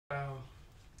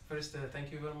First,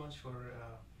 thank you very much for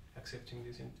accepting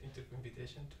this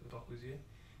invitation to talk with you.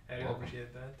 I really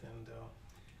appreciate that, and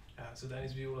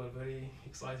Sudanese people are very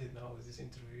excited now with this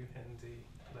interview, and they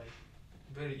like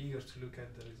very eager to look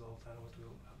at the result and what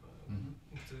will happen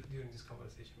during this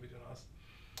conversation between us.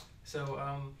 So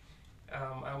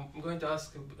I'm going to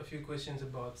ask a few questions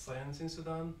about science in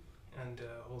Sudan and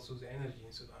also the energy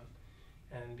in Sudan.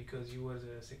 And because you were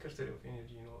the Secretary of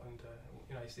Energy, in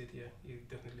the United States, yeah, you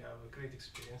definitely have a great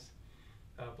experience.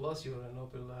 Plus, you're a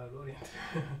Nobel laureate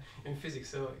in physics,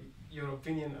 so your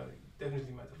opinion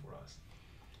definitely matter for us.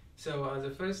 So the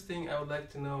first thing I would like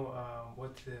to know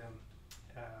what the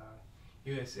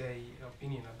USA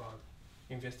opinion about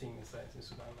investing in science in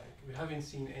Sudan. Like, we haven't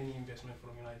seen any investment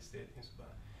from United States in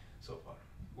Sudan so far.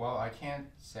 Well, I can't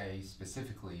say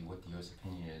specifically what the U.S.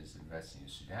 opinion is investing in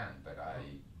Sudan, but I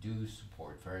do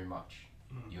support very much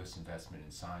U.S. investment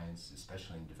in science,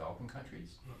 especially in developing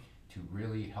countries, to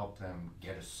really help them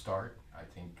get a start. I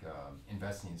think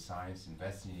investing in science,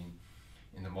 investing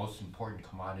in the most important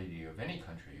commodity of any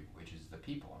country, which is the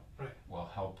people, will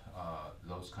help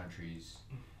those countries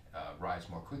rise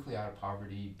more quickly out of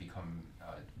poverty, become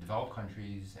developed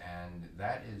countries, and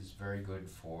that is very good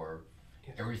for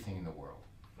everything in the world.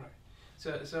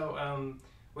 So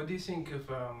what do you think of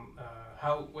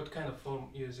what kind of form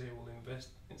USA will invest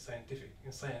in science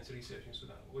research in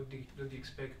Sudan? What do you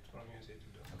expect from USA to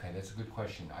do? Okay, that's a good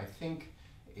question. I think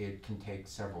it can take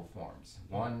several forms.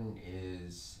 One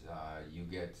is you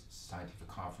get scientific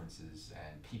conferences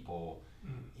and people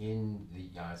in the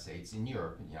United States, in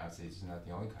Europe, and the United States is not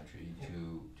the only country,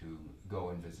 to go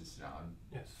and visit Sudan,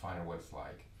 find out what it's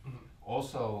like.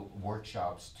 Also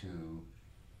workshops to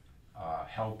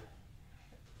help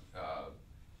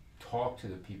talk to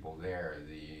the people there,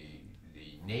 the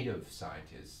native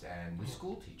scientists and the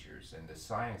school teachers and the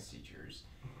science teachers,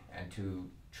 and to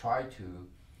try to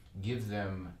give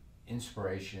them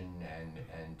inspiration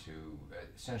and to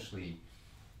essentially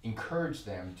encourage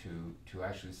them to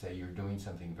actually say you're doing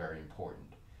something very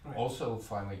important. Also,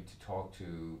 finally, to talk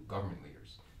to government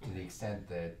leaders to the extent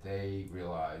that they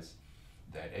realize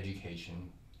that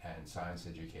education and science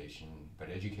education, but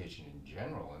education in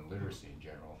general and literacy in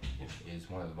general, is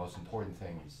one of the most important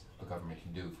things a government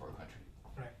can do for a country.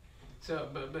 Right. So,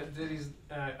 but there is,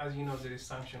 as you know, there is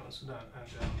sanction on Sudan,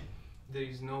 and there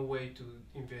is no way to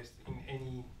invest in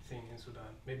anything in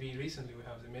Sudan. Maybe recently we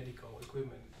have the medical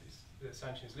equipment, the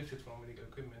sanctions lifted from medical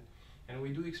equipment, and we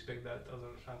do expect that other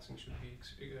sanctions should be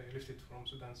lifted from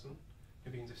Sudan soon,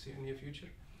 maybe in the near future.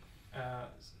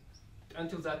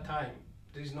 Until that time,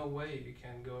 there is no way you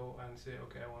can go and say,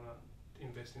 okay, I want to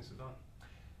invest in Sudan.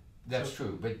 That's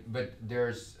true, but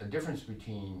there's a difference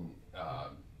between,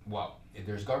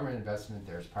 there's government investment,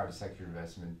 there's private sector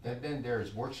investment, then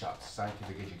there's workshops,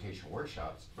 scientific education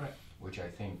workshops, which I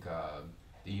think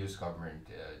the U.S. government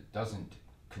doesn't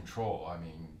control. I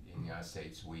mean, in the United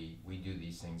States, we do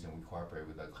these things and we cooperate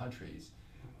with other countries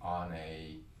on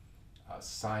a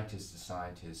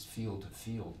scientist-to-scientist,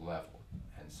 field-to-field level.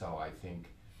 And so I think,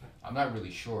 I'm not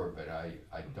really sure, but I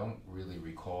don't really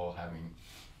recall having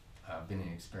been in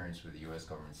experience where the U.S.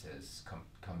 government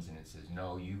comes in and says,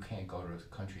 no, you can't go to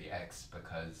country X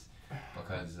because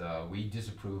we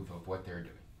disapprove of what they're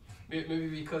doing.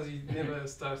 Maybe because you never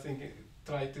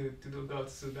try to go to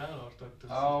Sudan or talk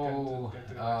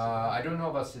to I don't know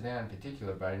about Sudan in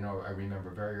particular, but I remember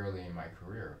very early in my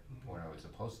career when I was a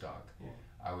postdoc,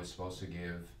 I was supposed to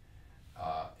give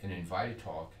an invited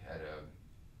talk at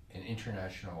an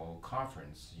international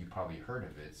conference. You probably heard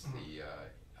of it. It's the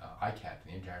ICAP,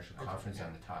 the International Conference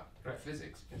on the Top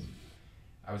Physics.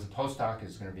 I was a postdoc. It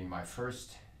was going to be my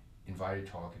first invited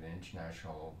talk at an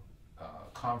international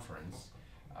conference,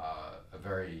 a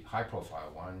very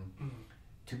high-profile one,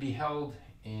 to be held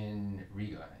in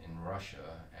Riga, in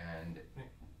Russia, and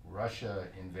Russia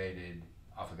invaded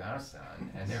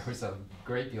Afghanistan, and there was a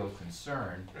great deal of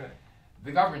concern.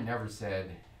 The government never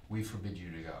said, we forbid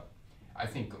you to go. I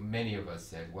think many of us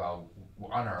said, well,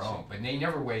 on our own, but they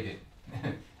never weighed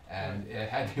in. And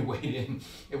had they weighed in,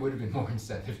 it would have been more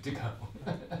incentive to go.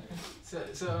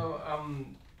 So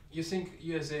you think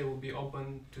USA will be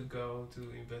open to go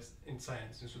to invest in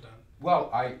science in Sudan? Well,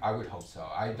 I would hope so.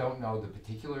 I don't know the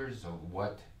particulars of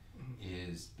what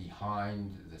is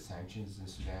behind the sanctions in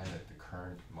Sudan at the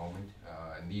current moment,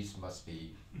 and these must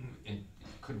be, it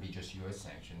couldn't be just U.S.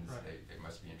 sanctions, they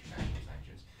must be international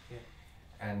sanctions.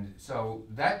 And so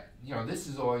that, this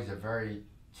is always a very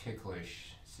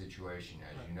ticklish situation,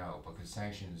 as you know, because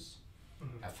sanctions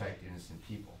affect innocent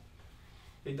people.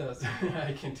 It does.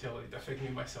 I can tell it affects me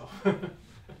myself.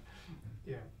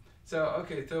 Yeah. So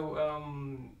okay. So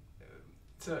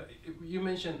So you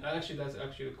mentioned, actually that's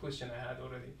actually a question I had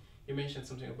already. You mentioned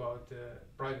something about the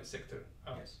private sector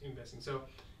Yes. investing. So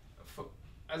for,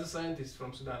 as a scientist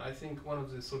from Sudan, I think one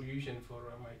of the solutions for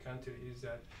my country is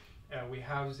that we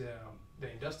have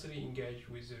the industry engaged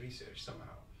with the research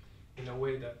somehow, in a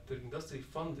way that the industry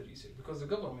fund the research, because the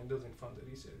government doesn't fund the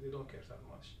research, they don't care that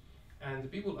much. And the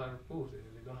people are poor,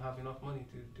 they don't have enough money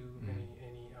to do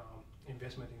any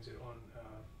investment in their own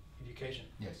education.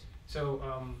 Yes. So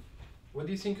what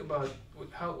do you think about,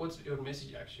 what's your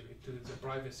message actually to the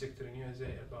private sector in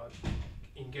USA about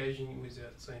engaging with the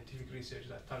scientific research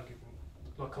that targeting,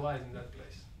 localized in that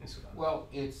place in Sudan? Well,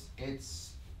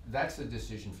 that's a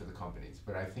decision for the companies,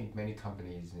 but I think many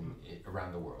companies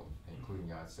around the world, including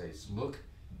the United States, look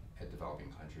at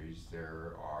developing countries.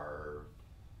 There are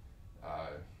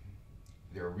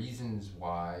reasons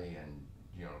why, and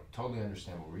totally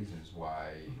understandable reasons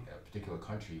why a particular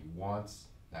country wants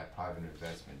that private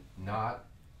investment, not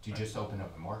to just open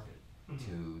up the market,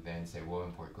 to then say, we'll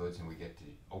import goods and we get to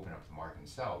open up the market and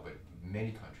sell. But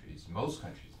many countries, most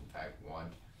countries in fact,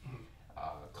 want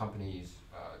companies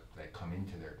that come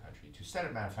into their country to set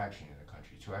up manufacturing in the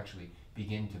country, to actually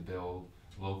begin to build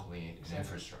locally an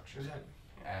infrastructure. Exactly.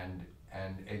 And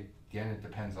again, it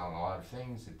depends on a lot of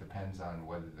things. It depends on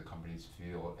whether the companies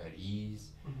feel at ease.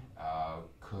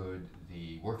 Could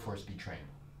the workforce be trained?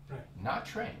 Right. Not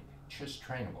trained, just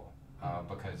trainable,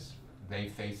 because they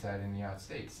face that in the United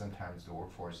States. Sometimes the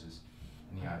workforces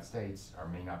in the United States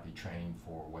may not be trained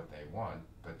for what they want,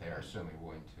 but they are certainly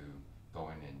willing to go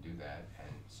in and do that.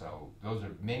 And so those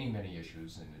are many, many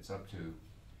issues, and it's up to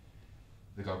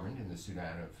the government in the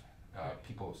Sudan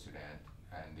people of Sudan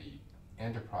and the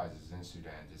enterprises in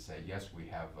Sudan to say, yes, we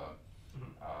have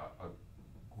a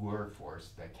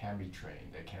workforce that can be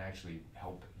trained, that can actually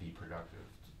help be productive,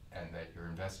 and that your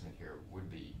investment here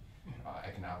would be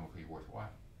economically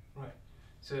worthwhile. Right.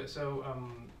 So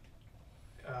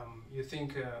you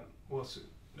think, well,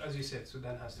 as you said,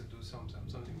 Sudan has to do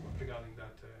something regarding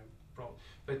that problem.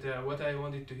 But what I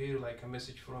wanted to hear, like a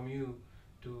message from you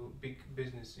to big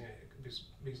business,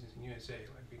 business in USA,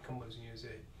 like big companies in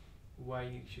USA, why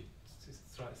you should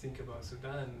think about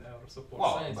Sudan or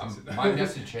support science in Sudan. My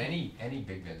message to any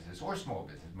big business or small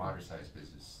business, moderate-sized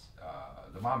business,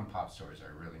 the mom and pop stores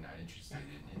are really not interested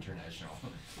in international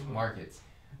markets,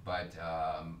 but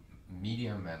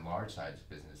medium and large-sized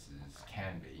businesses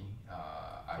can be.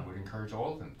 I would encourage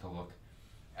all of them to look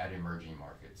at emerging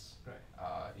markets. Right.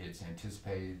 It's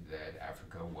anticipated that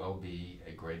Africa will be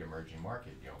a great emerging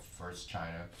market. First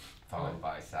China, followed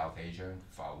by South Asia,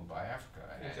 followed by Africa.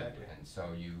 Exactly. And so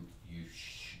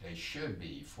they should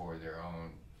be, for their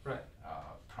own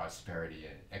prosperity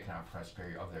and economic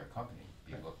prosperity of their company,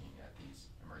 be looking at these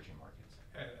emerging markets.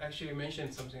 Actually, you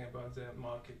mentioned something about the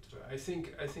market. I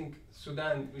think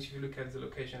Sudan, if you look at the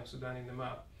location of Sudan in the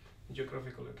map, the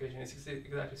geographical location, it's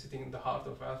exactly sitting in the heart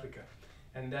of Africa.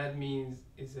 And that means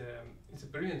it's a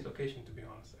brilliant location, to be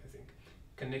honest. I think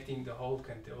connecting the whole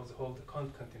country, or the whole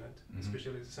continent,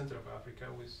 especially the center of Africa,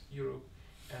 with Europe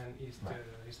and east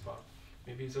part.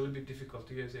 Maybe it's a little bit difficult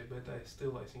to use it, but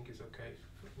I think it's okay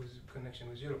with connection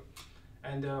with Europe.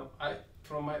 And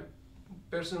from my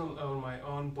personal or my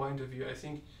own point of view, I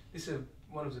think this is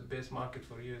one of the best markets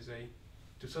for USA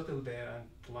to settle there and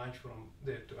to launch from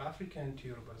there to Africa and to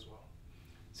Europe as well.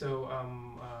 So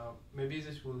maybe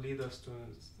this will lead us to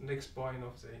the next point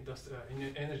of the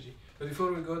energy. But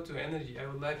before we go to energy, I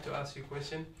would like to ask you a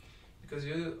question, because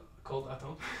you called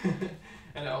atom,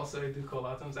 and I do call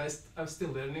atoms. I'm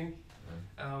still learning.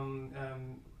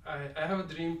 I have a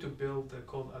dream to build a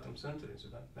cold atom center in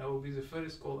Sudan. That will be the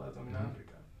first cold atom in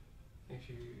Africa, if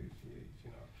you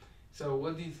know. So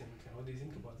what do you think? What do you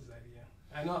think about this idea?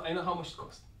 I know how much it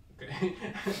costs. Okay,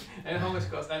 I know how much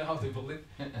it costs. I know how to build it,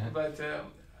 but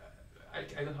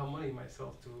I don't have money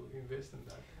myself to invest in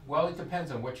that. Well, it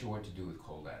depends on what you want to do with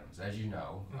cold atoms. As you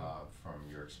know from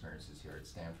your experiences here at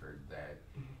Stanford, that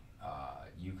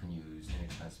you can use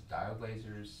inexpensive diode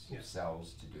lasers,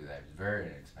 cells to do that. It's very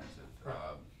inexpensive.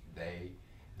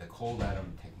 The cold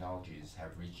atom technologies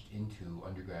have reached into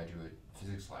undergraduate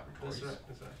physics laboratories.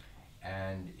 That's right.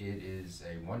 And it is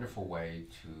a wonderful way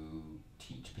to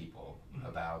teach people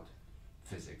about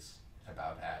physics,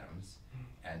 about atoms,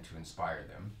 and to inspire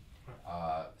them.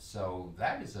 So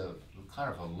that is a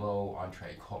kind of a low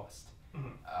entree cost.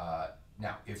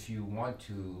 Now, if you want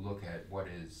to look at what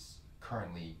is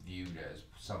currently viewed as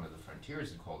some of the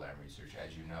frontiers of cold atom research,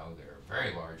 as you know, there are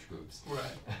very large groups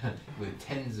with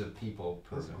tens of people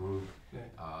per group,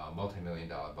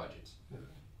 multi-million-dollar budgets.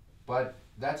 But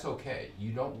that's okay.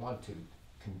 You don't want to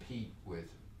compete with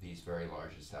these very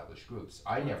large established groups.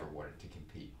 I never wanted to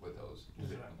compete with those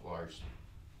large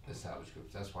established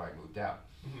groups. That's why I moved out.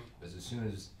 Mm-hmm. Because as soon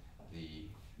as the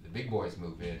big boys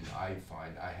move in, I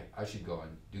find I should go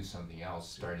and do something else,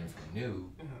 starting from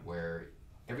new, where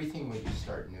everything when you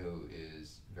start new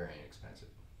is very inexpensive.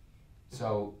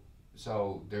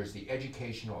 So there's the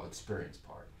educational experience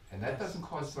part, and that doesn't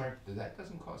cost much. That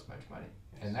doesn't cost much money,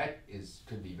 and that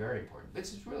could be very important.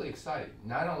 This is really exciting.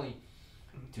 Not only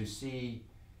to see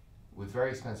with very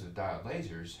expensive diode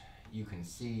lasers, you can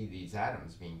see these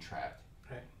atoms being trapped,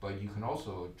 but you can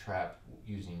also trap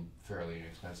using fairly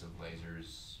inexpensive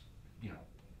lasers,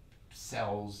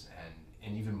 cells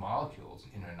and even molecules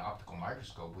in an optical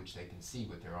microscope, which they can see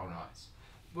with their own eyes.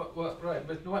 Well, right,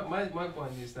 but my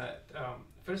point is that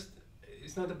first,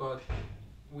 it's not about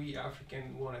we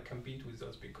African want to compete with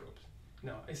those big groups.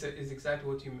 No, it's exactly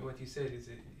what you said. Is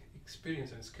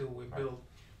experience and skill we build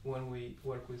when we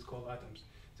work with cold atoms.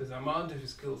 So the amount of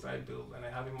skills I build and I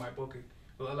have in my pocket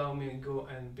will allow me to go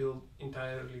and build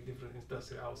entirely different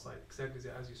industry outside, exactly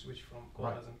as you switch from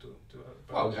cold atom to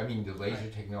well, I mean, the laser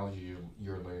technology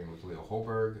you're learning with Leo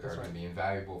Holberg are going to be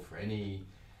invaluable for any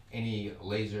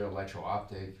laser,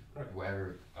 electro-optic,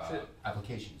 whatever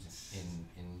applications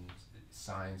in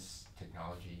science,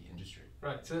 technology, industry.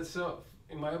 Right. So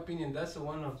in my opinion, that's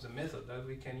one of the methods that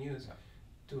we can use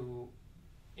to,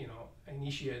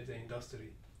 initiate the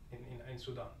industry in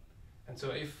Sudan. And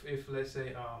so if let's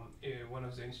say one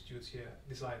of the institutes here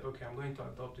decide, okay, I'm going to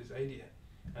adopt this idea,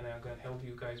 and I'm going to help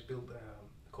you guys build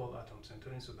a cold atom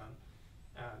center in Sudan,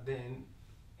 then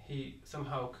he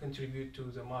somehow contribute to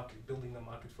the market, building the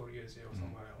market for USA or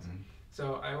somewhere else.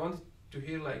 So I wanted to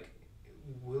hear,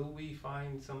 will we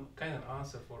find some kind of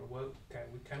answer for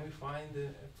can we find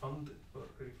a fund for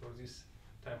this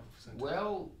type of center?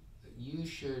 Well, you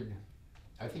should.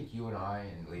 I think you and I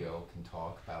and Leo can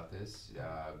talk about this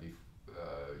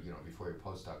before your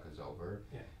postdoc is over.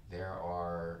 Yeah. There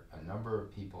are a number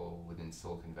of people within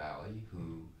Silicon Valley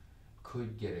who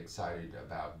could get excited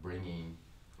about bringing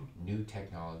new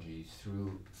technology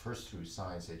through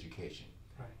science education.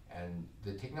 And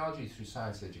the technology through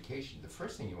science education, the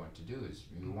first thing you want to do is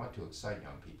you want to excite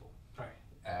young people.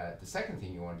 The second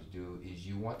thing you want to do is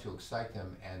you want to excite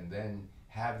them and then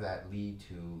have that lead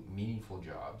to meaningful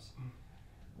jobs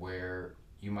where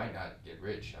you might not get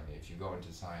rich. I mean, if you go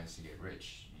into science to get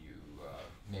rich, you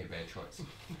made a bad choice.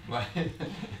 But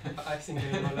I think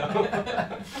I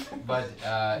know. But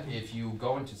if you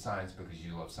go into science because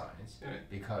you love science,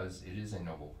 because it is a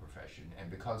noble profession,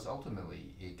 and because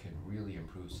ultimately it can really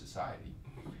improve society,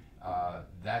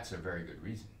 that's a very good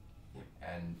reason.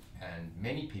 And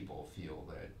many people feel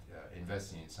that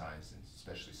investing in science, and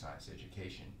especially science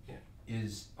education,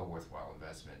 is a worthwhile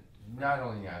investment, not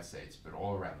only in the United States, but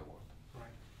all around the world.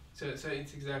 Right. So it's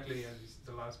exactly as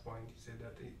the last point you said,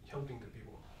 that helping the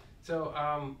people. So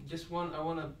I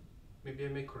want to maybe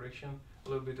make correction a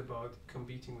little bit about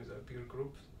competing with a bigger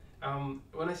group.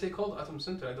 When I say cold atom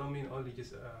center, I don't mean only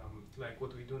just like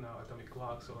what we do now, atomic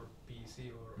clocks or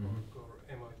PEC or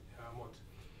MOT.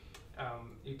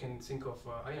 You can think of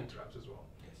ion traps as well.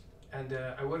 Yes. And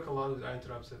I work a lot with ion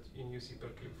traps in UC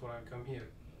Berkeley before I come here.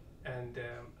 And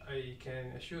I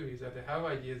can assure you that I have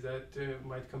ideas that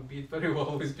might compete very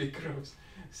well with big groups.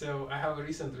 So I have a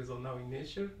recent result now in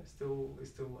Nature, still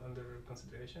under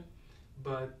consideration.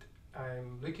 But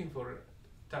I'm looking for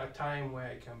a time where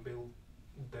I can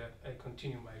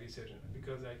continue my research,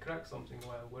 because I cracked something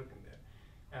while working there.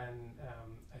 And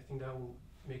I think that will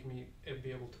make me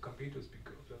be able to compete with big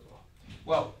groups as well.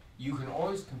 Well, you can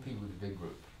always compete with a big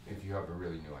group if you have a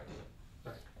really new idea.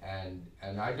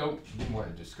 And I didn't want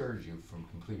to discourage you from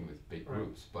competing with big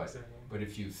groups, but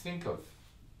if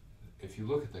you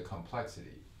look at the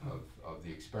complexity of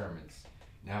the experiments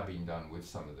now being done with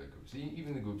some of the groups,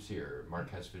 even the groups here,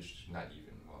 Mark Kesevich,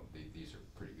 these are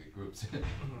pretty good groups.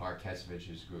 Mark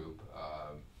Kesevich's group,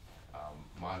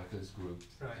 Monica's group,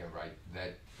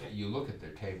 that you look at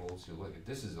their tables,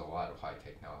 this is a lot of high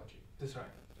technology. That's right.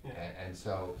 Yeah. And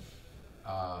so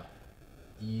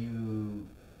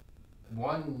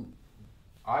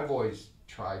I've always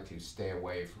tried to stay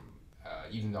away from,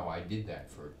 even though I did that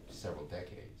for several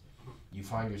decades, you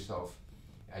find yourself,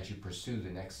 as you pursue the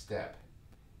next step,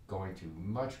 going to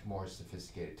much more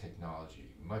sophisticated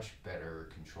technology, much better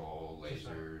control,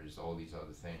 lasers, all these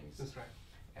other things. That's right.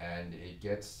 And it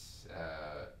gets,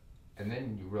 and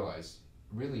then you realize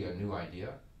really a new idea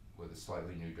with a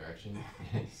slightly new direction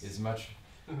is much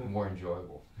more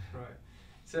enjoyable. Right.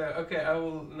 So, okay, I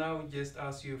will now just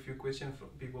ask you a few questions from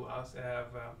people ask. I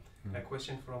have a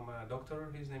question from a doctor.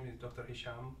 His name is Dr.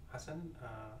 Hisham Hassan.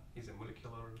 He's a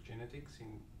molecular genetics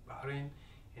in Bahrain.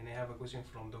 And I have a question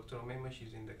from Dr. Omema.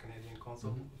 She's in the Canadian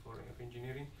Council for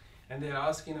Engineering. and they're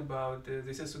asking about,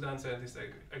 they say Sudan scientists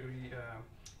agree,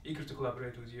 eager to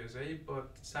collaborate with USA, but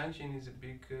sanction is a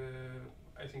big,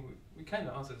 I think we kind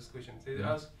of answered this question. They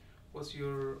ask, what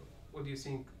do you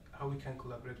think, how we can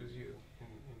collaborate with you?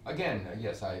 Again,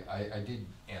 yes, I did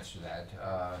answer that.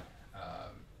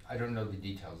 I don't know the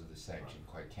details of the sanction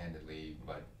quite candidly,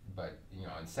 but you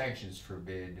know, and sanctions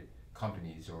forbid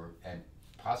companies and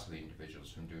possibly individuals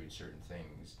from doing certain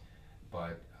things,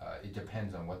 but it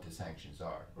depends on what the sanctions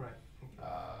are. Right.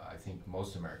 I think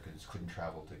most Americans couldn't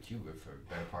travel to Cuba for a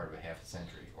better part of a half a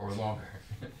century or longer.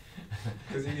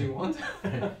 Because they didn't want.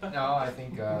 No, I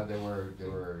think there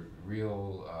were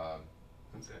real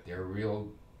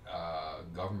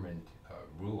government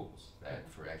rules that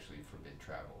actually forbid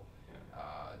travel.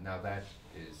 Now that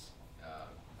is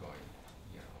going,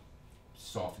 you know,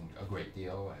 softened a great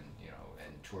deal, and you know,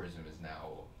 and tourism is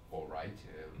now all right,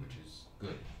 which is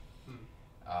good.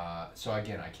 So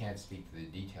again, I can't speak to the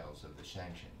details of the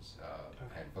sanctions,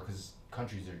 and because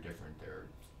countries are different,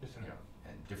 you know,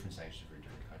 and different sanctions for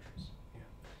different countries.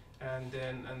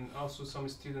 Yeah, and also some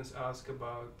students ask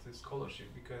about the scholarship,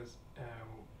 because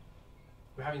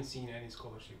we haven't seen any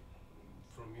scholarship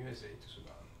from USA to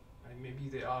Sudan. And maybe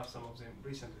there are some of them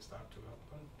recently start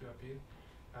to appear.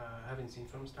 Haven't seen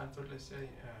from Stanford, let's say.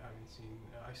 Haven't seen.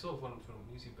 I saw one from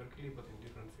UC Berkeley, but in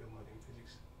different field, not in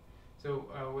physics. So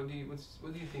what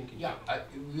do you think? Yeah,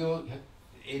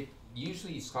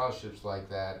 usually scholarships like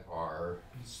that are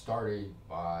started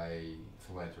by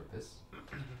philanthropists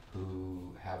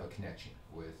who have a connection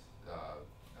with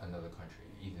another country.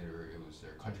 Either it was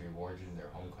their country of origin,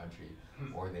 their home country,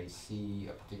 or they see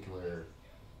a particular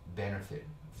benefit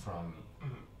from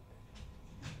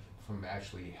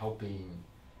actually helping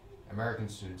American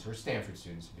students, or Stanford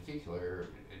students in particular,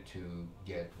 to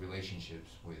get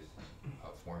relationships with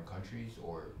foreign countries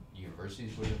or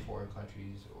universities within foreign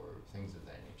countries or things of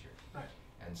that nature. Right.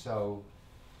 And so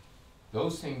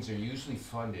those things are usually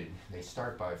funded. They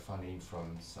start by funding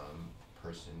from some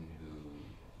person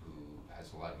who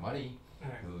has a lot of money,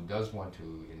 who does want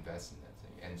to invest in that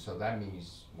thing. And so that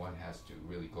means one has to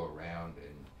really go around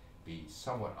and be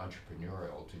somewhat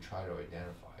entrepreneurial to try to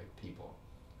identify people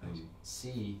who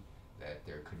see that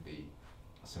there could be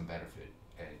some benefit,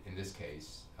 and in this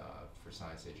case, for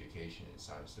science education and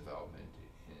science development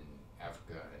in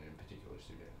Africa and in particular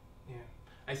Sudan. Yeah,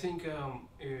 I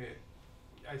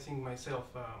think myself,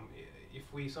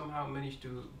 if we somehow manage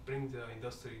to bring the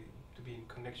industry to be in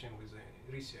connection with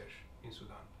the research in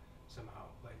Sudan, somehow,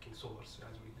 like in solars,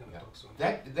 as we're gonna talk soon.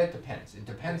 That depends. It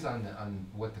depends on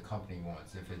what the company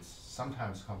wants. If it's,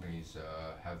 sometimes companies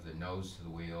have the nose to the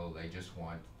wheel, they just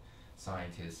want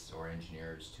scientists or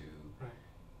engineers to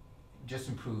just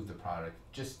improve the product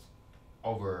just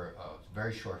over a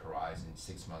very short horizon,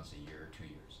 6 months, a year, 2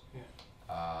 years.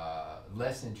 Yeah.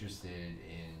 Less interested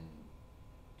in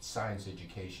science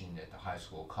education at the high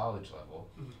school, college level,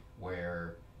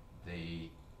 where the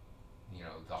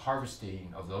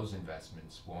harvesting of those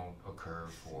investments won't occur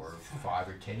for 5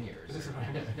 or 10 years.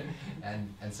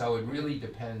 and so it really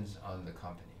depends on the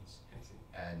companies. I see.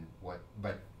 And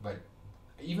but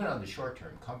even on the short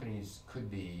term, companies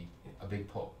could be a big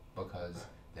pull, because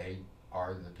they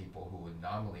are the people who would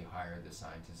nominally hire the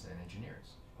scientists and engineers.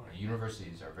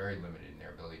 Universities are very limited in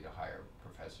their ability to hire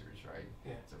professors, right?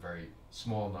 Yeah. It's a very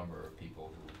small number of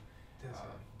people who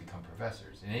become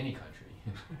professors in any country.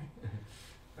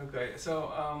 Okay, so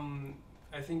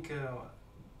I think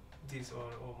these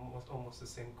are almost the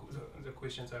same the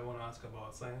questions I want to ask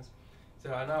about science.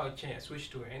 So I now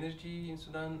switch to energy in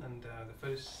Sudan, and the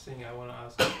first thing I want to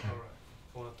ask or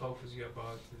I want to talk with you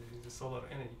about is the solar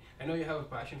energy. I know you have a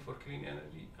passion for clean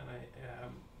energy, and I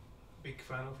am a big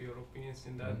fan of your opinions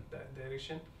in that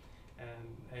direction, and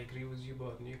I agree with you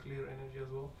about nuclear energy as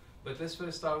well. But let's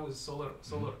first start with solar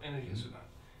energy in Sudan.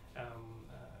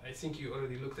 I think you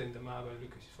already looked in the map, and you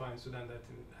find Sudan that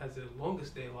has the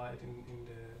longest daylight in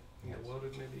the world,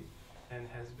 maybe, and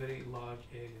has very large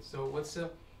areas. So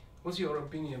what's your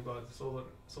opinion about the solar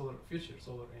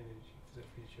energy, the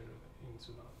future in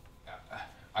Sudan?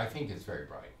 I think it's very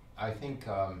bright. I think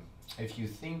if you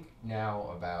think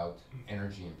now about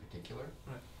energy in particular,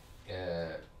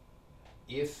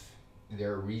 if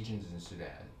there are regions in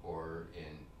Sudan or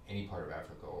in any part of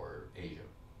Africa or Asia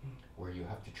where you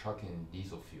have to truck in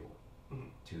diesel fuel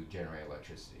to generate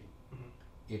electricity,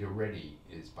 it already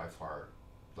is by far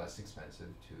less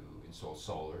expensive to install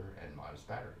solar and modest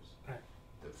batteries. Right.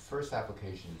 The first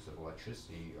applications of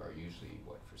electricity are usually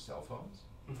for cell phones,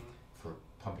 for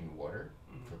pumping water,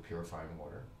 for purifying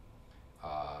water,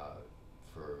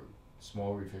 for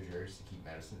small refrigerators to keep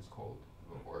medicines cold,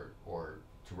 or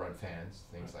to run fans,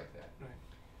 things like that. Right.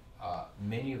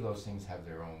 Many of those things have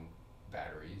their own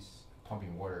batteries.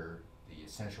 Pumping water, the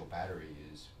essential battery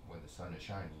is when the sun is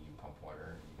shining, you pump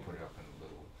water and you put it up in a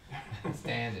little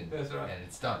stand and, That's right. and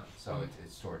it's done. So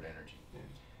it's stored energy.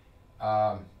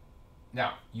 Yeah.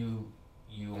 Now, you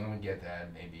only get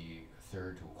that maybe a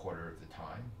third to a quarter of the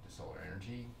time, the solar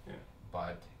energy. Yeah.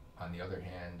 But on the other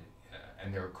hand,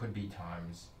 and there could be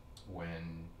times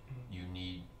when you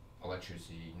need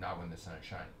electricity, not when the sun is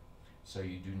shining. So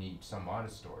you do need some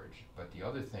modest storage. But the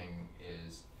other thing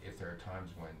is, if there are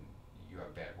times when you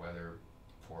have bad weather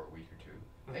for a week or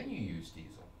two, then you use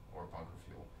diesel or bunker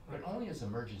fuel, but only as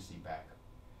emergency backup.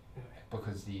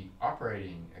 Because the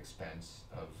operating expense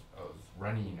of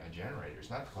running a generator is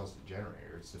not the cost of the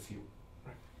generator, it's the fuel.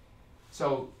 Right.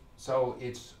 So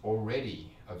it's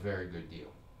already a very good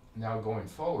deal. Now going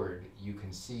forward, you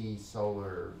can see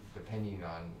solar, depending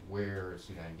on where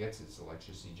Sudan gets its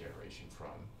electricity generation from.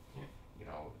 Yeah.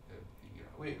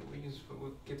 We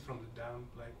get from the dam,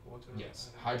 like water. Yes,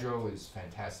 hydro is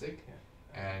fantastic,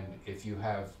 and if you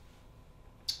have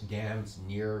dams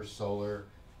near solar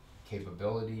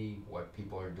capability, what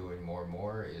people are doing more and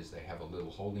more is they have a little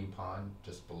holding pond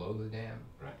just below the dam.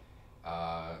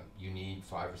 Right. You need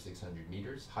 500 or 600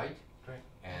 meters height. Right.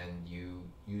 And you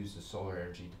use the solar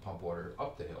energy to pump water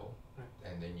up the hill,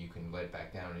 and then you can let it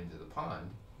back down into the pond.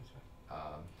 That's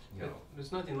right.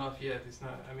 It's not enough yet. It's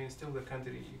not. I mean, still the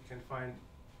country, you can find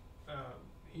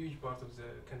huge part of the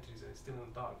countries are still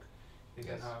in dark. They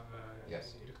can have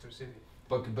electricity.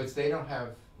 But they don't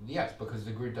have, because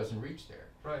the grid doesn't reach there.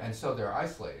 Right. And so they're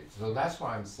isolated. So that's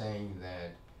why I'm saying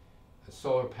that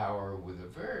solar power with a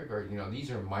very, very,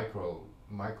 these are micro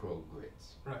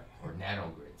grids. Right. Or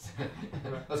nano grids.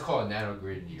 Right. Let's call it nano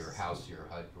grid to your house, your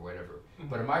hut, or whatever.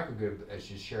 But a microgrid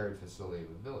is a shared facility of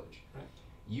a village. Right.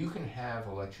 You can have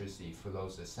electricity for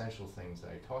those essential things that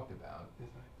I talked about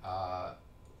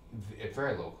at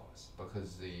very low cost,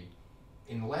 because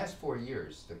in the last 4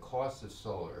 years, the cost of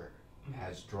solar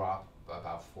has dropped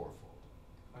about fourfold.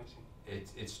 I see.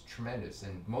 It's tremendous,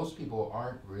 and most people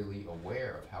aren't really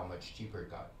aware of how much cheaper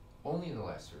it got only in the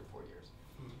last 3 or 4 years.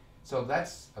 So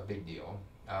that's a big deal.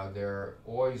 There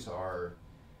always are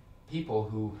people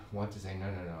who want to say,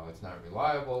 no, it's not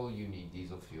reliable, you need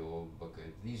diesel fuel,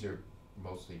 because these are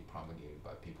mostly promulgated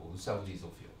by people who sell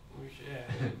diesel fuel. Which,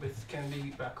 but it can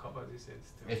be backup, as you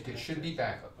said. It should be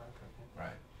backup.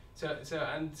 Right. So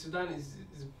and Sudan is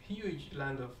a huge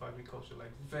land of agriculture,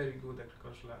 like very good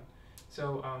agricultural land.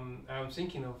 So I'm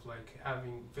thinking of like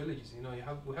having villages.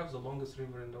 We have the longest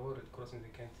river in the world crossing the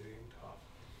country in half,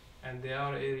 and there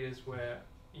are areas where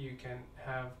you can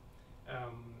have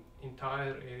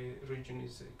entire region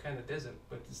is kind of desert,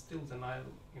 but it's still the Nile,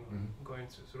 going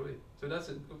through it. So that's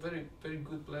a very, very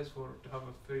good place to have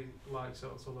a very large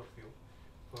solar field.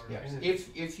 Yes,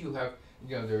 if you have,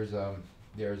 there's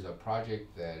a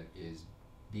project that is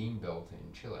being built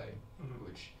in Chile,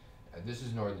 which this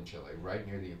is northern Chile, right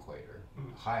near the equator,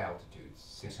 high altitude,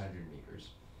 600 meters,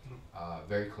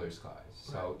 very clear skies.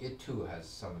 So it too has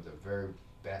some of the very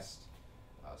best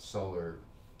solar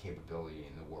capability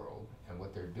in the world. And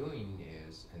what they're doing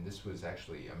is, and this was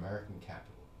actually American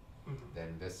capital that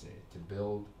invested in it, to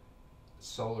build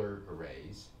solar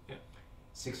arrays,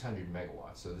 600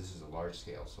 megawatts, so this is a large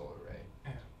scale solar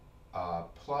array,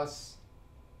 plus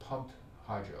pumped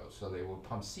hydro, so they will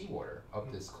pump seawater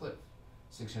up this cliff,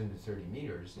 630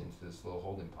 meters into this little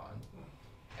holding pond,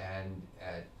 and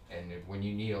when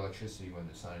you need electricity when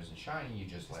the sun isn't shining, you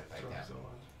just let it back down.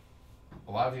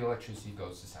 A lot of the electricity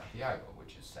goes to Santiago,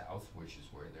 which is south, which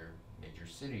is where their major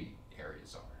city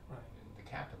areas are, in the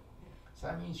capital. So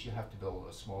that means you have to build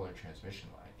a smaller transmission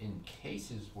line. In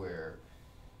cases where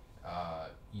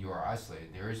you are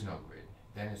isolated, there is no grid,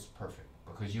 then it's perfect,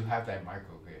 because you have that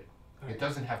microgrid. It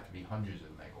doesn't have to be hundreds of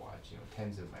megawatts,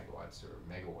 tens of megawatts, or a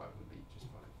megawatt would be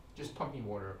just fine. Just pumping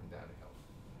water up and down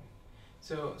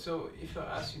the hill. So if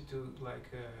I ask you to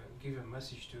give a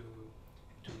message to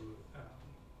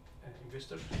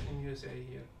investors in USA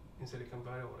here, in Silicon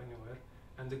Valley or anywhere,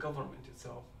 and the government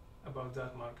itself about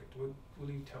that market, what will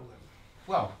you tell them?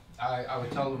 Well, I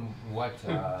would tell them what,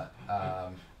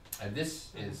 this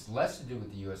is less to do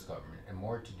with the US government and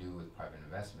more to do with private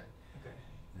investment. Okay.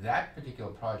 That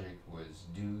particular project was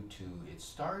due to, it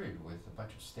started with a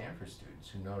bunch of Stanford students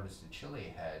who noticed that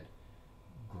Chile had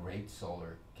great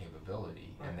solar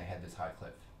capability, and they had this high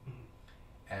cliff.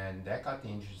 And that got the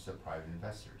interest of private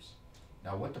investors.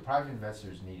 Now what the private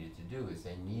investors needed to do is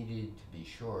they needed to be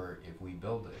sure, if we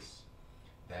build this,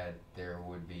 that there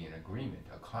would be an agreement,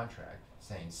 a contract,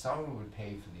 saying someone would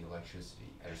pay for the electricity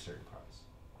at a certain price.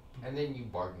 And then you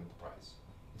bargain with the price.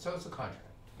 And so it's a contract.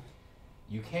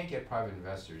 you can't get private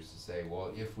investors to say,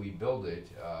 well, if we build it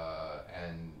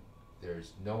and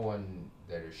there's no one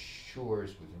that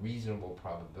assures with reasonable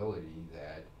probability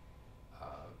that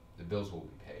the bills will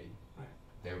be paid, right.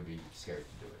 they would be scared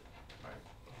to do it, right?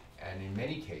 And in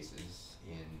many cases,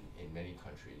 in many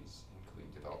countries,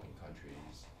 including developing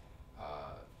countries,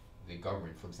 the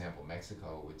government, for example,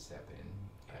 Mexico would step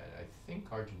in, and I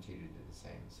think Argentina did the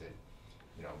same, said,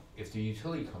 you know, if the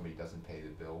utility company doesn't pay the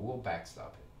bill, we'll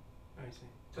backstop it. I see.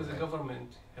 So the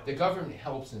government helps. The government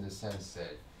helps in the sense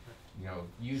that, you know,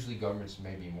 usually governments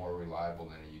may be more reliable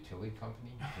than a utility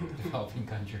company in a developing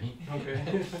country.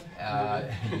 Okay.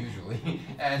 Usually,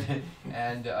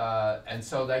 and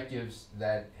so that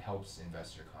helps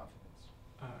investor confidence.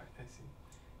 All right, I see.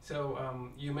 So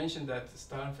you mentioned that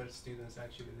Stanford students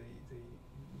actually they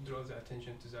draw the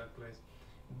attention to that place.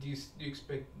 Do you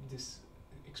expect this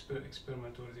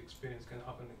experiment or the experience can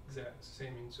happen exact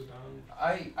same in Sudan?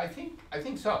 I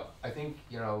think so. I think,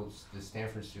 you know, the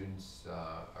Stanford students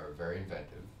are very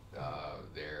inventive.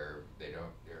 They're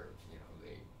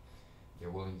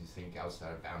willing to think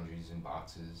outside of boundaries and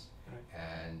boxes. Right.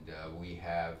 And we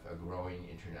have a growing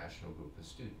international group of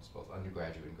students, both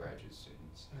undergraduate and graduate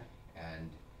students. Right. And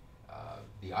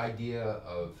the idea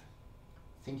of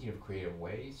thinking of creative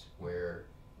ways where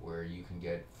you can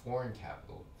get foreign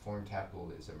capital. Foreign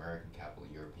capital is American capital,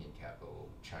 European capital,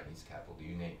 Chinese capital,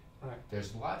 you name it. Right.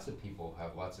 There's lots of people who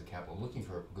have lots of capital looking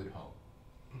for a good home.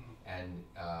 Mm-hmm. And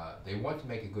they want to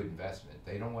make a good investment.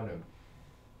 They don't want to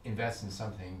invest in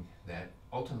something that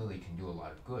ultimately can do a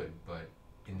lot of good, but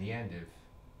in the end, if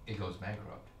it goes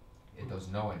bankrupt, it does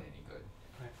no one any good.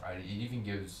 Right. Right? It even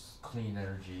gives clean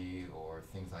energy or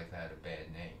things like that a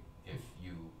bad name if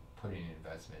you put in an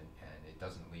investment and it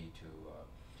doesn't lead to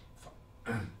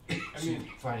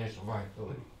financial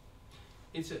viability.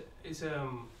 It's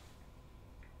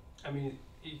I mean,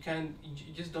 you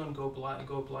just don't go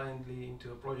blindly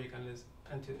into a project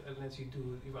unless you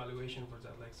do evaluation for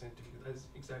that, like scientific, as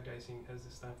exactly I think as the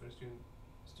Stanford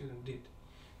student did.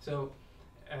 So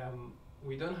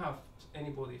we don't have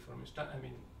anybody from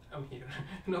I'm here.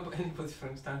 Anybody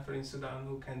from Stanford in Sudan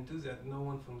who can do that. No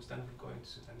one from Stanford going to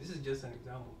Sudan. This is just an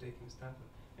example taking Stanford,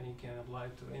 and you can apply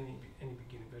to any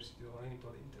big university or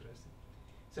anybody interested.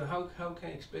 So how can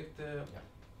you expect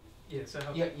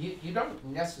you don't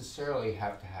necessarily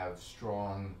have to have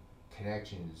strong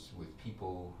connections with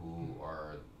people who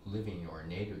are living or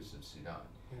natives of Sudan.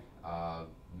 Yeah.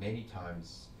 Many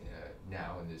times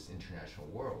now in this international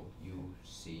world, you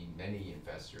see many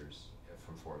investors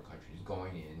from foreign countries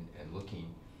going in and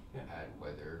looking at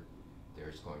whether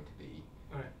there's going to be,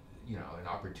 you know, an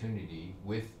opportunity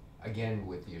with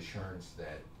the assurance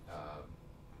that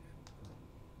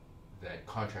that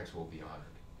contracts will be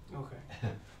honored.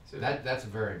 Okay. So that's a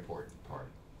very important part.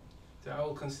 So I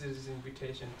will consider this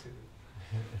invitation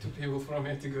to people from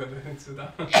here to go to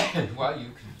Sudan.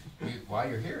 While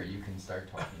you're here, you can start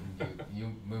talking.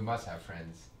 We must have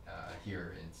friends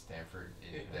here in Stanford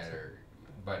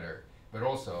but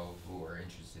also who are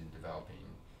interested in developing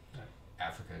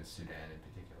Africa and Sudan in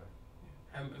particular.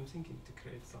 Yeah. I'm thinking to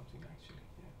create something actually.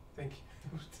 Yeah. Thank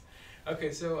you.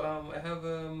 Okay, so I have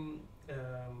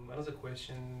another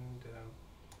question.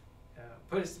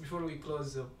 First, before we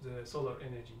close the solar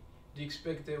energy, do you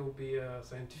expect there will be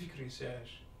scientific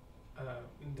research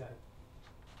in that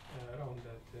around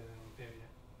that area?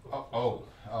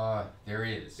 There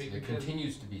is. There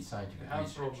continues to be scientific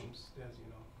research. Problems, as you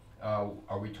know.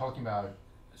 Are we talking about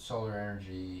solar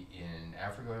energy in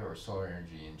Africa or solar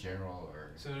energy in general,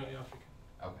 or? Solar in Africa.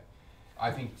 Okay.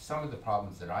 I think some of the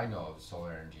problems that I know of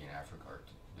solar energy in Africa are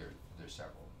there's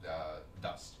several.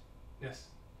 Dust. Yes.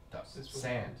 Dust.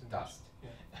 Sand. Dust.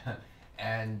 Yeah.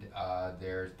 And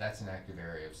that's an active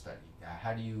area of study.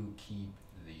 How do you keep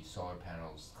the solar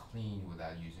panels clean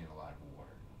without using a lot of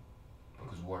water?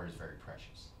 Because water is very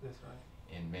precious. That's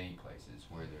right. In many places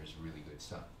where there's really good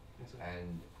sun. That's right.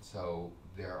 And so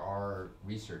there are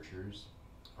researchers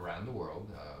around the world,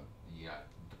 the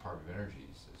Department of Energy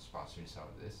is sponsoring some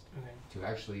of this, to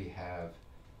actually have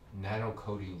nano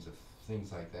coatings of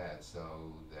things like that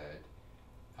so that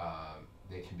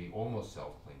they can be almost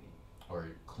self-cleaning or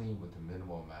clean with a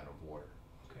minimal amount of water.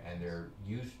 Okay. And they're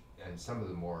used, and some of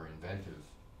the more inventive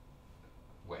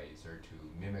ways are to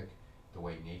mimic the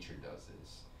way nature does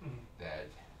this. Mm-hmm. That,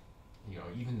 you know,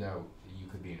 even though you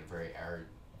could be in a very arid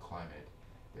climate,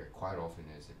 there quite often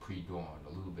is at pre-dawn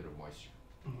a little bit of moisture.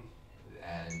 Mm-hmm.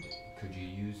 And could you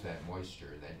use that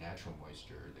moisture, that natural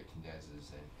moisture that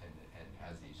condenses and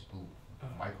has these little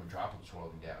micro droplets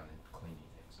rolling down and cleaning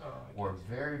things? Or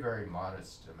very, very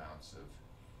modest amounts of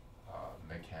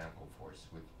mechanical force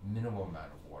with minimal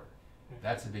amount of water. Yeah.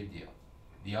 That's a big deal.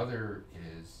 The other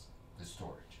is the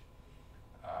storage.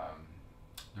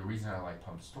 The reason I like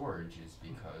pumped storage is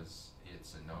because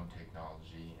it's a known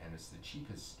technology and it's the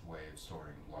cheapest way of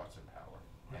storing lots of power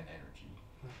and energy.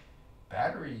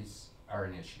 Batteries are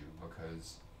an issue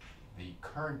because the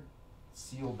current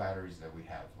sealed batteries that we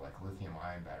have, like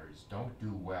lithium-ion batteries, don't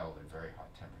do well at very hot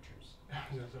temperatures.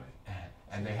 That's right.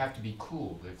 And they have to be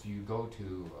cooled. If you go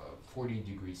to 40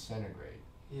 degrees centigrade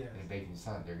Yes. in a baking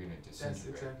sun, they're going to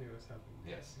disintegrate. That's exactly what's happening.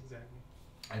 Yes. Exactly.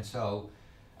 And so,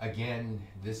 again,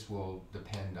 this will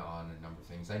depend on a number of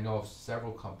things. I know of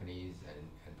several companies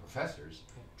and professors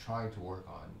trying to work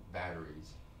on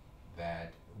batteries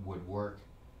that would work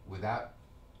without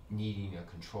needing a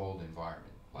controlled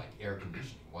environment, like air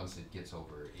conditioning. Once it gets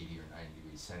over 80 or 90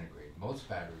 degrees centigrade, most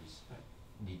batteries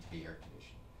need to be air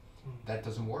conditioned. That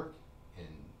doesn't work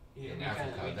in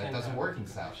Africa. That doesn't work in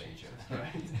South Asia.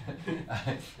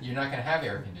 Right. You're not going to have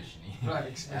air conditioning.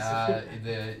 Right.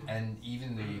 And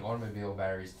even the automobile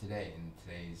batteries today, in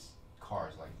today's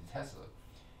cars like the Tesla,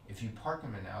 if you park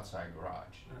them in an outside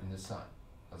garage in the sun,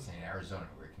 let's say in Arizona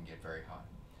where it can get very hot,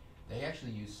 they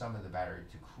actually use some of the battery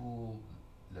to cool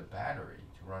the battery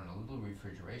to run a little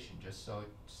refrigeration just so it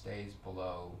stays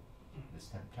below this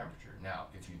temperature. Now,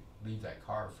 if you leave that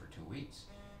car for 2 weeks,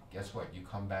 guess what? You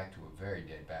come back to a very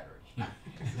dead battery.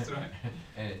 That's right.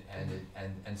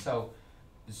 and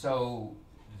so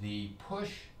the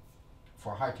push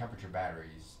for high temperature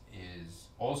batteries is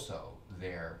also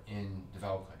there in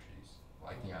developed countries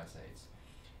like the United States,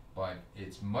 but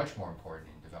it's much more important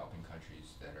in developing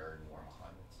countries that are in warm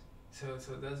climates.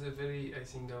 So that's a very, I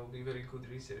think that will be very good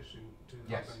research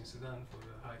to happen in Sudan for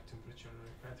the high temperature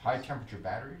batteries. High temperature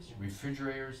batteries,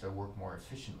 refrigerators that work more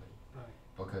efficiently. Right.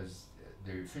 Because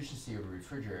the efficiency of a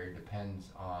refrigerator depends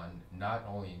on not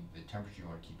only the temperature you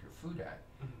want to keep your food at,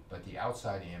 but the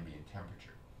outside ambient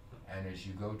temperature. And as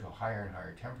you go to higher and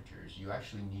higher temperatures, you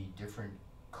actually need different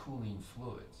cooling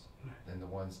fluids than the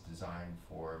ones designed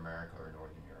for America or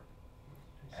Northern Europe.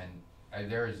 And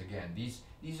there is, again,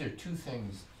 these are two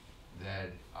things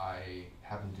that I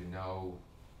happen to know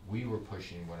we were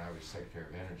pushing when I was Secretary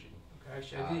of Energy. Okay,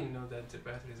 actually, I didn't know that the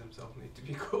batteries themselves need to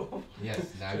be cool. Yes,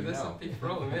 now so you that's know. a big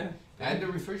problem, yeah. And the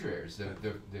refrigerators,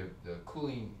 the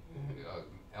cooling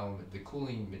element, the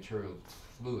cooling material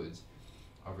fluids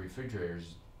of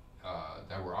refrigerators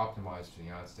that were optimized for the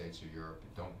United States or Europe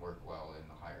don't work well in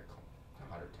the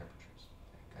hotter temperatures.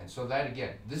 And so that,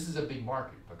 again, this is a big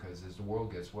market because as the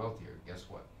world gets wealthier, guess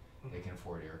what? They can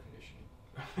afford air conditioning.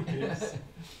 Yes.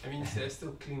 I mean, it's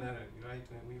still clean energy, right?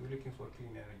 We're looking for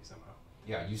clean energy somehow.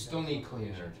 Yeah, you still need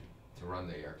clean energy to run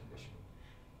the air conditioning.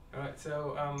 All right,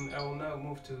 so I will now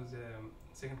move to the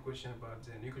second question about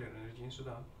the nuclear energy in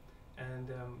Sudan. And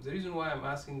the reason why I'm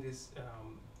asking this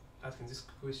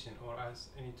question, or I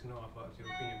need to know about your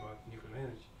opinion about nuclear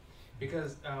energy,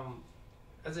 because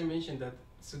as I mentioned that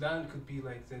Sudan could be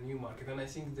like the new market, and I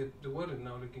think the world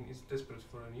now is desperate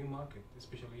for a new market,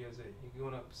 especially as you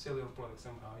want to sell your product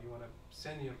somehow, you want to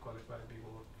send your qualified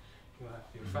people, you want to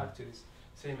have your factories,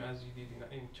 same as you did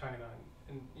in China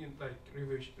and like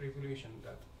revolution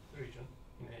that region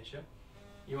in Asia.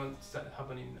 You want that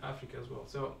happen in Africa as well.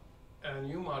 So a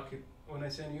new market, when I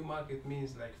say new market,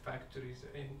 means like factories,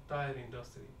 entire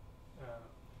industry,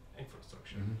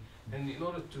 infrastructure. And in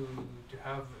order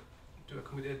to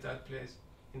accommodate that place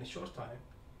in a short time,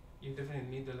 you definitely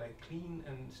need a like clean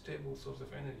and stable source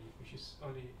of energy, which is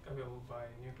only available by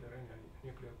nuclear energy,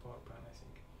 nuclear power plant, I think.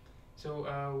 So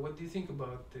what do you think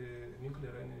about the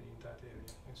nuclear energy in that area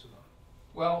in Sudan?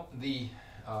 Well,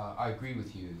 I agree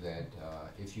with you that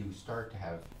if you start to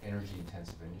have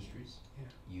energy-intensive industries,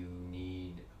 you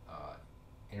need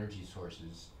energy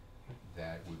sources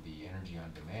that would be energy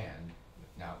on demand.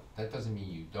 Now, that doesn't mean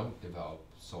you don't develop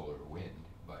solar or wind,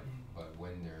 but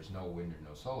when there's no wind or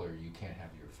no solar, you can't have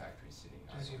your factory sitting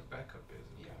idle. It's your backup,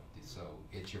 basically. Yeah, so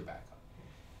it's your backup.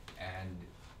 And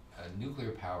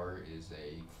nuclear power is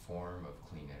a form of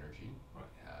clean energy,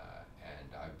 and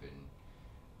I've been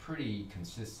pretty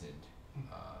consistent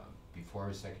before I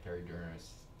was secretary, during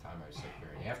the time I was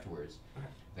secretary, and afterwards,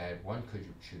 that one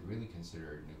should really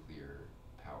consider nuclear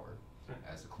power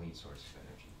as a clean source of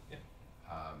energy.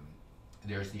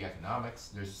 There's the economics.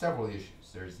 There's several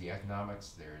issues. There's the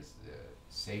economics. There's the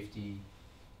safety,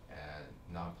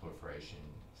 non-proliferation,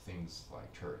 things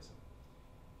like tourism.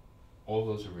 All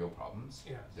those are real problems.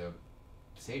 The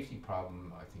safety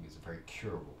problem, I think, is a very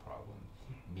curable problem,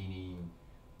 meaning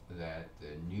that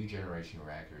the new generation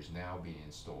reactors now being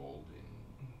installed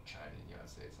in China, the United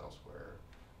States, elsewhere,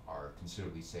 are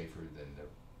considerably safer than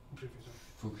the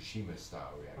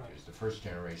Fukushima-style reactors, the first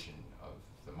generation of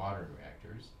the modern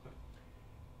reactors.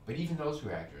 But even those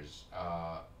reactors,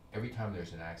 every time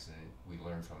there's an accident, we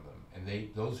learn from them,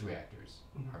 and those reactors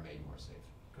are made more safe.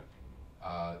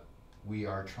 We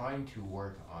are trying to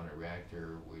work on a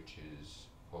reactor which is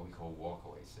what we call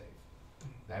walkaway safe.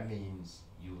 That means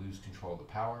you lose control of the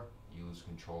power, you lose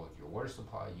control of your water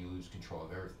supply, you lose control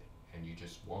of everything, and you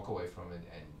just walk away from it,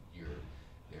 and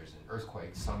there's an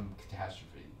earthquake, some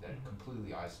catastrophe that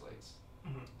completely isolates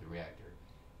the reactor.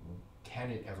 Can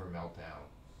it ever melt down,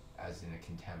 as in a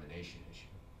contamination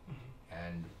issue?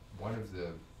 And one of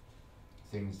the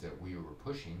things that we were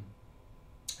pushing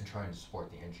and trying to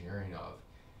support the engineering of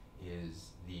is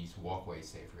these walkway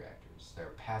safe reactors.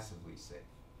 They're passively safe.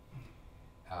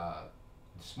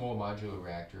 Small modular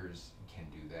reactors can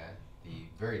do that. The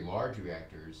very large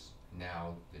reactors,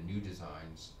 now the new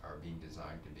designs are being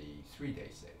designed to be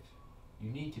 3-day safe. You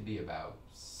need to be about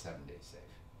 7 days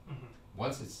safe.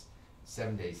 Once it's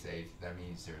 7 days safe, that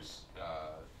means there's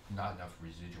not enough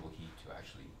residual heat to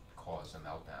actually cause a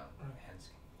meltdown, hence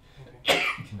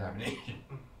contamination.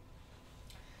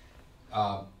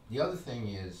 The other thing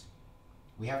is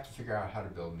we have to figure out how to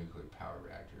build nuclear power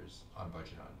reactors on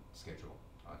budget, on schedule,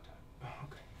 on time.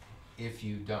 If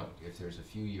you don't, if there's a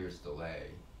few years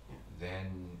delay,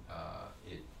 then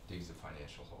it digs a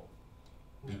financial hole.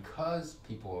 Because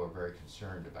people are very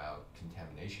concerned about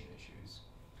contamination issues,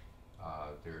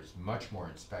 there's much more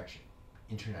inspection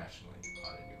internationally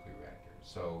on a nuclear reactor.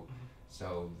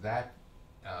 So that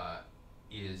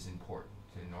is important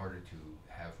in order to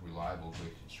have reliable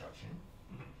grid construction.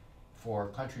 For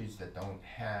countries that don't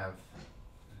have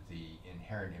the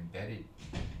inherent embedded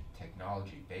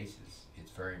technology basis,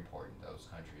 it's very important those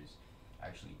countries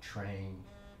actually train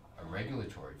a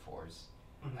regulatory force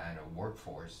and a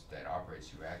workforce that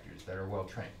operates reactors that are well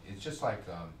trained. It's just like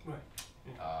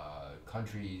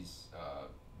countries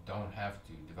don't have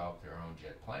to develop their own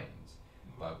jet planes,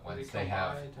 but once they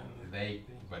have,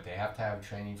 but they have to have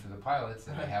training for the pilots,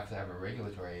 and they have to have a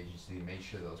regulatory agency to make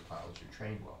sure those pilots are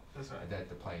trained well, and that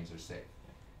the planes are safe.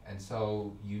 And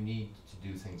so you need to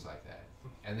do things like that.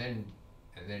 And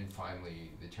then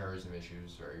finally, the terrorism issue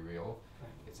is very real.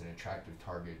 It's an attractive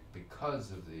target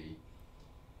because of the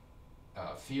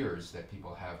fears that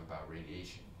people have about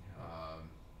radiation.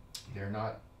 They're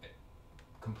not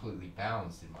completely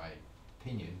balanced, in my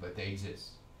opinion, but they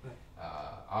exist.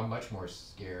 I'm much more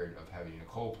scared of having a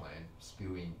coal plant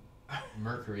spewing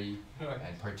mercury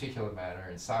and particulate matter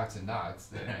and SOx and NOx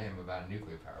than I am about a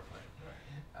nuclear power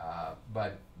plant.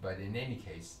 But in any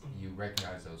case, you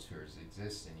recognize those fears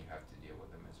exist and you have to deal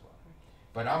with them as well.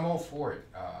 But I'm all for it.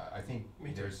 I think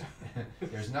there's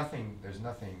nothing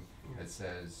that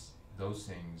says those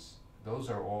things. Those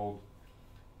are all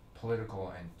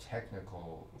political and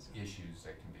technical issues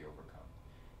that can be overcome.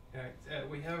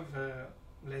 We have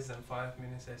less than 5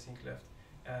 minutes, I think, left.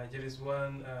 There is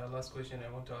one last question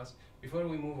I want to ask. Before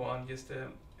we move on, just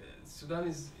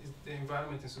Sudan the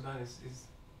environment in Sudan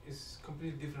is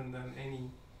completely different than any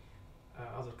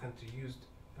other country used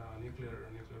nuclear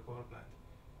power plant.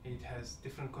 It has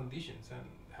different conditions, and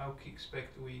how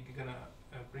expect we gonna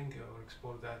bring or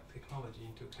export that technology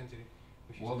into a country?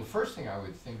 Well, the first thing I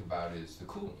would think about is the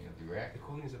cooling of the reactor. The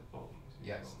cooling is a problem.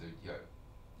 Yes,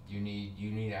 you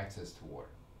need access to water.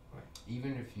 Right.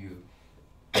 Even if you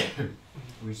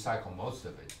recycle most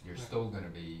of it, you're still going to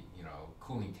be,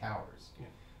 cooling towers.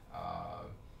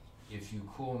 If you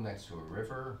cool next to a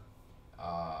river,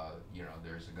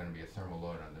 there's going to be a thermal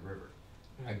load on the river.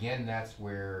 Again, that's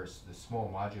where the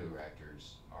small modular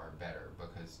reactors are better,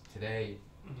 because today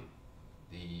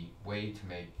the way to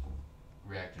make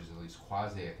reactors at least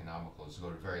quasi-economical is to go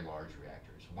to very large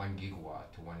reactors, 1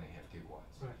 gigawatt to 1.5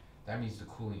 gigawatts. That means the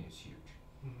cooling is huge.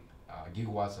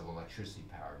 Gigawatts of electricity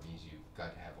power means you've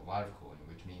got to have a lot of cooling,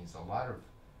 which means a lot of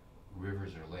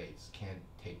rivers or lakes can't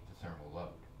take the thermal load.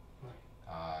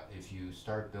 If you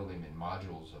start building in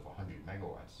modules of 100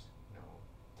 megawatts,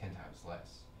 10 times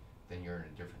less, then you're in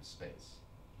a different space.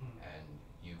 And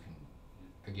you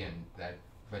can, again,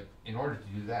 but in order to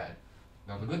do that,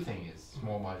 now the good thing is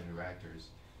small modular reactors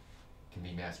can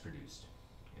be mass produced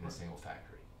in a single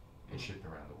factory and shipped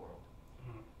around the world.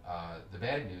 The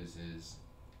bad news is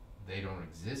they don't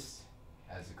exist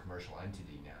as a commercial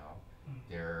entity now.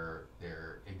 There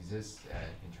exists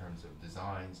in terms of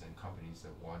designs and companies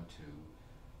that want to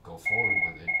go forward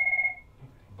with it,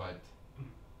 but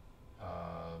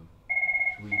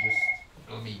we just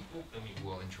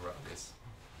we'll interrupt this.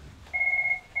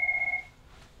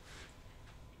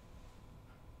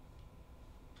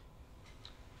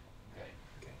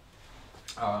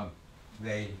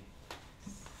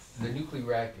 The nuclear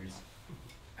reactors,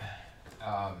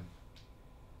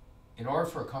 in order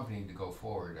for a company to go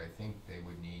forward, I think they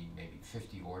would need maybe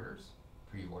 50 orders,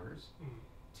 pre-orders,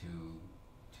 to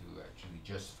actually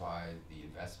justify the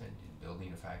investment in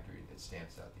building a factory that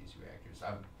stamps out these reactors.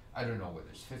 I don't know whether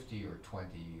it's 50 or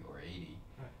 20 or 80,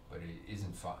 right. but it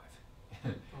isn't 5.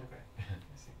 Okay,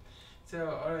 I see.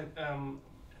 So, all right,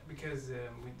 because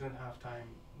we don't have time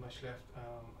much left,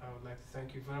 I would like to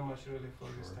thank you very much really for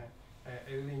this time.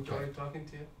 I really enjoyed talking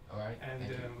to you. All right, and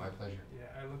thank you. My pleasure.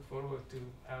 Yeah, I look forward to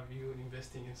have you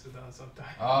investing in Sudan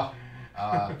sometime.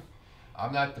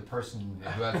 I'm not the person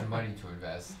who has the money to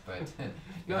invest, but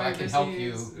No, if I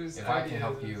can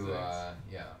help you,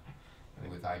 yeah,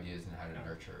 with ideas on how to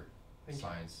nurture Thank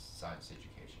science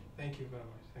education. Thank you very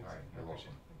much. Thanks. All right, I you're welcome.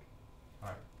 appreciate it. Thank you. All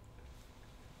right.